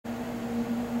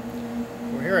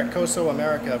here at COSO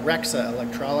America, REXA,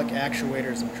 electronic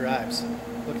actuators and drives.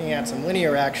 Looking at some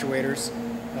linear actuators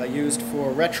used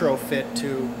for retrofit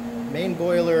to main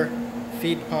boiler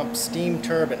feed pump steam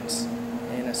turbines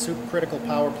in a supercritical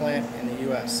power plant in the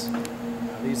U.S.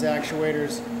 These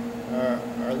actuators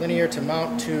are linear to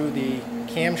mount to the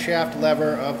camshaft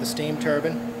lever of the steam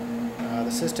turbine. The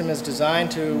system is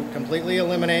designed to completely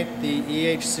eliminate the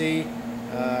EHC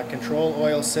control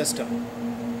oil system.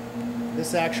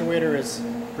 This actuator is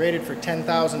rated for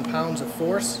 10,000 pounds of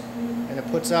force, and it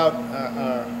puts out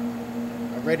a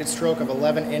rated stroke of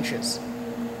 11 inches.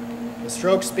 The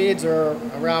stroke speeds are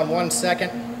around 1 second,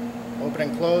 open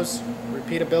and close.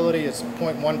 Repeatability is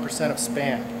 0.1% of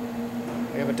span.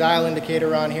 We have a dial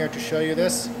indicator on here to show you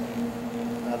this.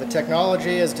 The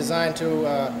technology is designed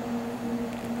to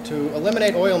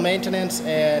eliminate oil maintenance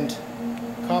and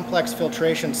complex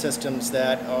filtration systems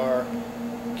that are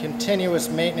continuous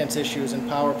maintenance issues in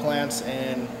power plants,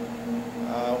 and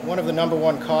one of the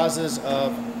 #1 causes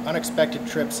of unexpected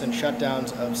trips and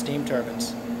shutdowns of steam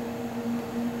turbines.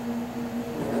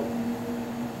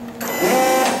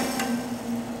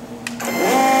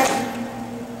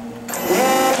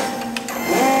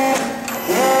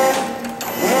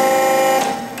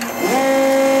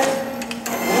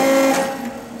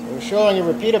 So we're showing you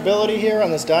repeatability here on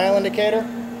this dial indicator,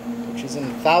 which is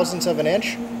in thousandths of an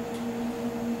inch.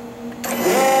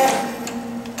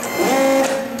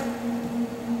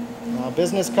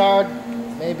 Business card,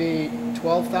 maybe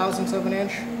 12 thousandths of an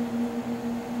inch.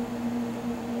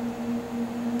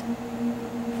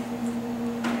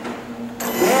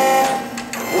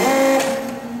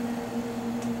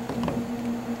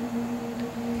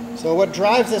 So what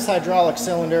drives this hydraulic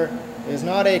cylinder is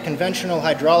not a conventional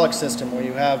hydraulic system where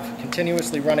you have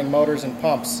continuously running motors and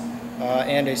pumps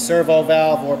and a servo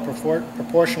valve or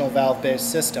proportional valve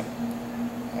based system.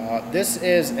 This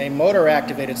is a motor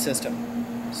activated system.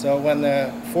 So when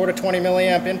the 4 to 20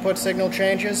 milliamp input signal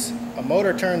changes, a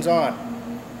motor turns on.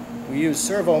 We use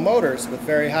servo motors with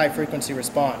very high frequency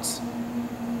response.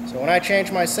 So when I change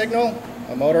my signal,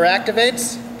 a motor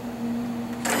activates.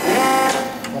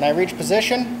 When I reach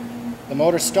position, the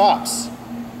motor stops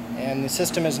and the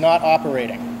system is not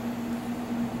operating.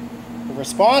 The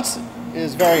response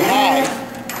is very high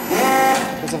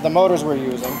because of the motors we're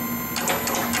using.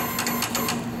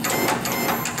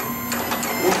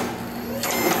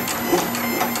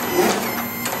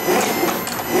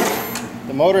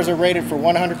 The motors are rated for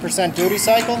 100% duty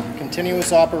cycle,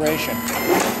 continuous operation,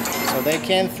 so they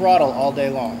can throttle all day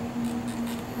long.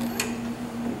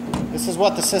 This is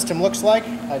what the system looks like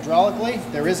hydraulically.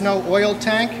 There is no oil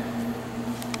tank.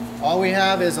 All we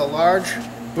have is a large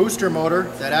booster motor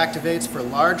that activates for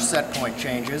large set point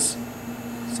changes.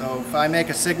 So if I make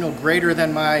a signal greater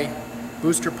than my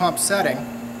booster pump setting,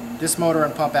 this motor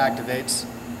and pump activates.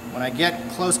 When I get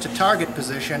close to target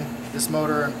position, this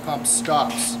motor and pump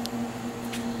stops.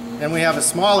 Then we have a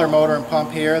smaller motor and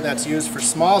pump here that's used for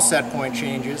small set point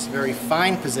changes, very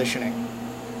fine positioning.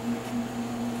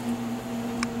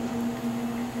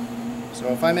 So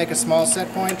if I make a small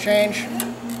set point change,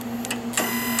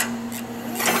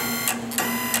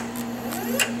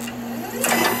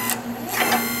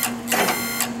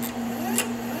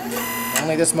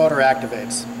 only this motor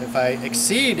activates. If I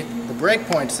exceed the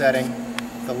breakpoint setting,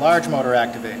 the large motor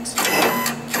activates.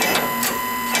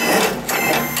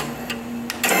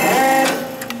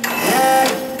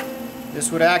 This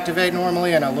would activate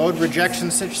normally in a load rejection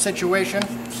situation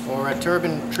or a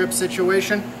turbine trip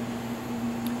situation.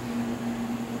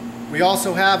 We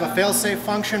also have a fail-safe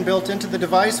function built into the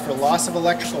device for loss of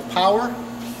electrical power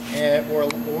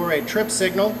or a trip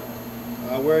signal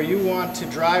where you want to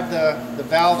drive the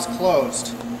valves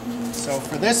closed. So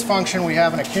for this function we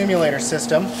have an accumulator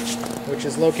system which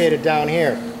is located down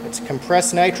here. It's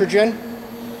compressed nitrogen.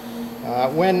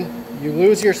 When you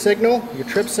lose your signal, your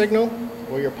trip signal,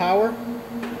 or your power,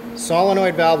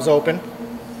 solenoid valves open.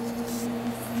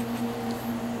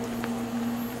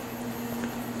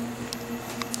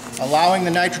 Allowing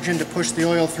the nitrogen to push the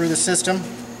oil through the system,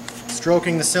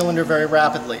 stroking the cylinder very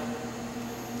rapidly.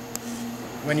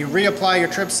 When you reapply your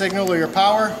trip signal or your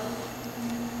power,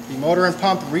 the motor and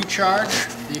pump recharge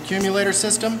the accumulator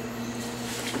system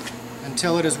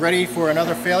until it is ready for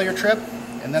another failure trip,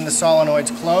 and then the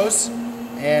solenoids close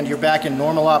and you're back in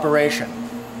normal operation.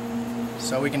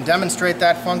 So we can demonstrate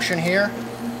that function here.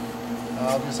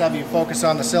 I'll just have you focus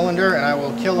on the cylinder and I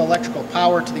will kill electrical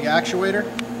power to the actuator.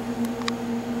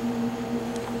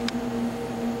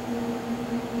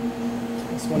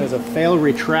 This one is a fail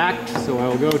retract, so I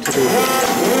will go to the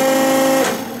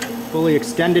fully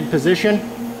extended position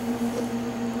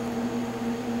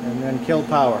and then kill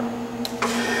power.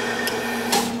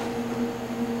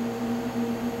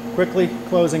 quickly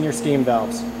closing your steam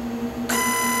valves.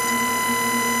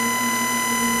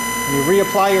 When you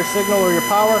reapply your signal or your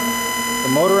power, the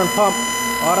motor and pump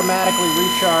automatically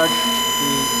recharge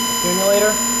the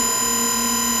accumulator,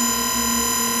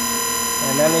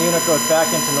 and then the unit goes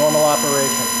back into normal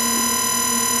operation.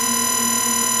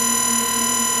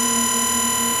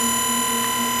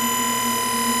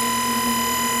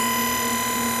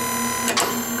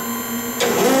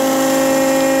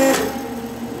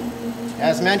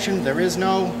 As mentioned, there is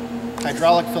no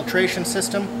hydraulic filtration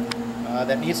system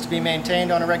that needs to be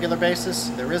maintained on a regular basis.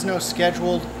 There is no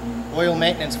scheduled oil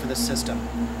maintenance for this system.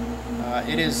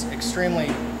 It is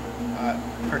extremely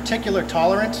particulate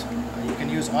tolerant. You can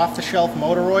use off-the-shelf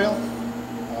motor oil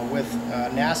with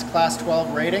NAS Class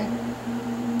 12 rating,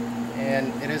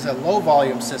 and it is a low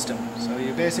volume system. So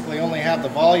you basically only have the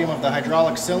volume of the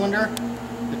hydraulic cylinder,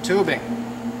 the tubing,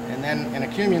 and then an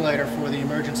accumulator for the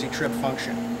emergency trip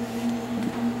function.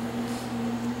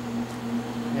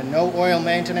 And no oil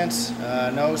maintenance,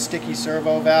 no sticky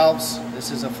servo valves. This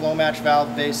is a flow match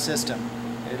valve based system.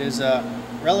 It is a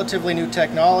relatively new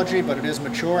technology, but it is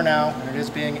mature now, and it is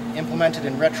being implemented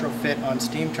in retrofit on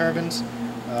steam turbines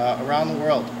around the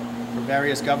world for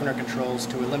various governor controls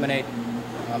to eliminate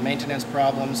maintenance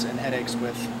problems and headaches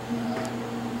with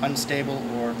unstable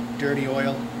or dirty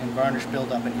oil and varnish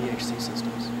buildup in EHC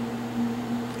systems.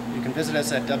 You can visit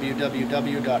us at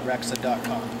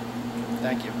www.rexa.com.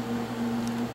 Thank you.